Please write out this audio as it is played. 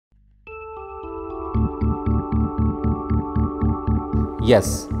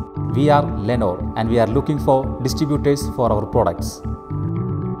Yes, we are Lenore and we are looking for distributors for our products.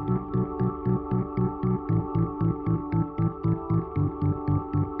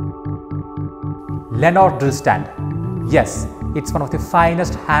 Lenore drill stand. Yes, it's one of the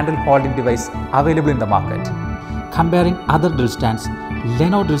finest handle holding device available in the market. Comparing other drill stands,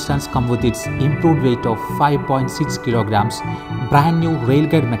 Lenore drill stands come with its improved weight of 5.6 kilograms, brand new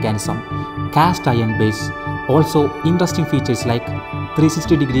railguide mechanism, cast iron base, also interesting features like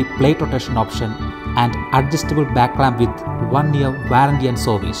 360-degree plate rotation option and adjustable back clamp with 1 year warranty and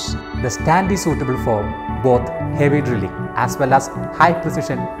service. The stand is suitable for both heavy drilling as well as high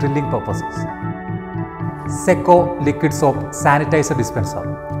precision drilling purposes. Seco liquid soap sanitizer dispenser.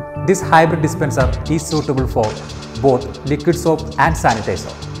 This hybrid dispenser is suitable for both liquid soap and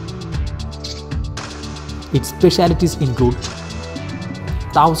sanitizer. Its specialities include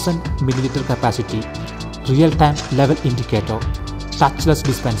 1000 ml capacity, real-time level indicator, touchless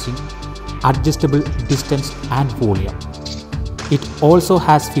dispensing, adjustable distance and volume. It also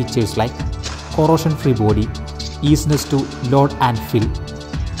has features like corrosion-free body, easiness to load and fill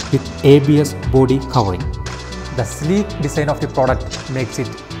with ABS body covering. The sleek design of the product makes it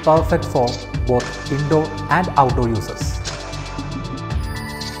perfect for both indoor and outdoor users.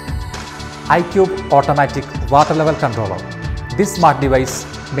 Icube automatic water level controller. This smart device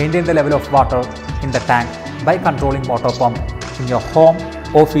maintains the level of water in the tank by controlling motor pump in your home,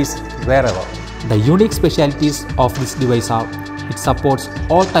 office, wherever. The unique specialities of this device are it supports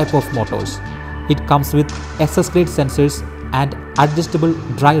all type of motors. It comes with SS grade sensors and adjustable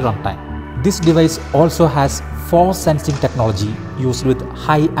dry runtime. This device also has force sensing technology used with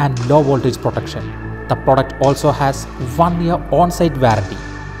high and low voltage protection. The product also has 1 year on-site warranty.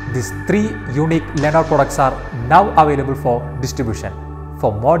 These 3 unique Lenore products are now available for distribution.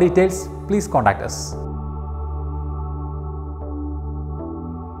 For more details, please contact us.